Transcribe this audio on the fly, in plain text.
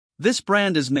This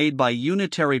brand is made by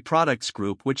Unitary Products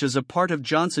Group, which is a part of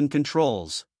Johnson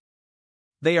Controls.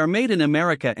 They are made in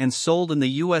America and sold in the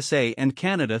USA and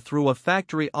Canada through a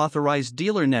factory-authorized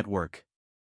dealer network.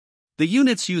 The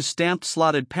units use stamped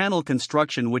slotted panel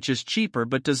construction, which is cheaper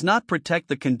but does not protect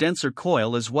the condenser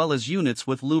coil, as well as units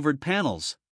with louvered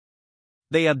panels.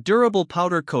 They have durable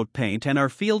powder coat paint and are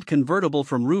field convertible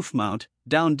from roof mount,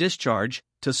 down discharge,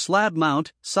 to slab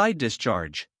mount, side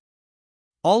discharge.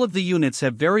 All of the units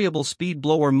have variable speed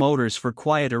blower motors for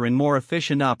quieter and more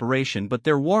efficient operation, but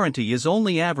their warranty is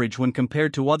only average when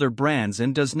compared to other brands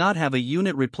and does not have a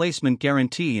unit replacement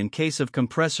guarantee in case of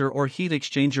compressor or heat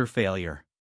exchanger failure.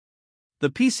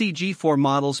 The PCG4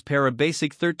 models pair a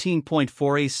basic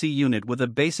 13.4 AC unit with a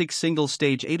basic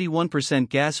single-stage 81%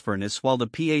 gas furnace, while the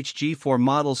PHG4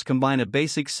 models combine a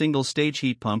basic single-stage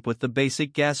heat pump with the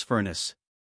basic gas furnace.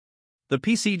 The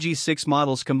PCG6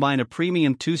 models combine a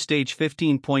premium 2-stage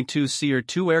 15.2 SEER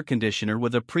 2 air conditioner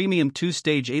with a premium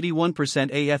 2-stage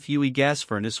 81% AFUE gas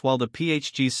furnace, while the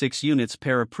PHG6 units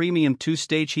pair a premium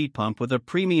 2-stage heat pump with a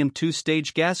premium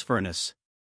 2-stage gas furnace.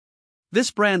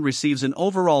 This brand receives an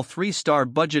overall 3-star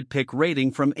budget pick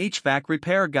rating from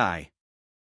HvacRepairGuy.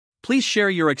 Please share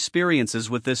your experiences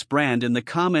with this brand in the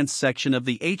comments section of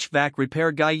the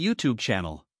HvacRepairGuy YouTube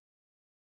channel.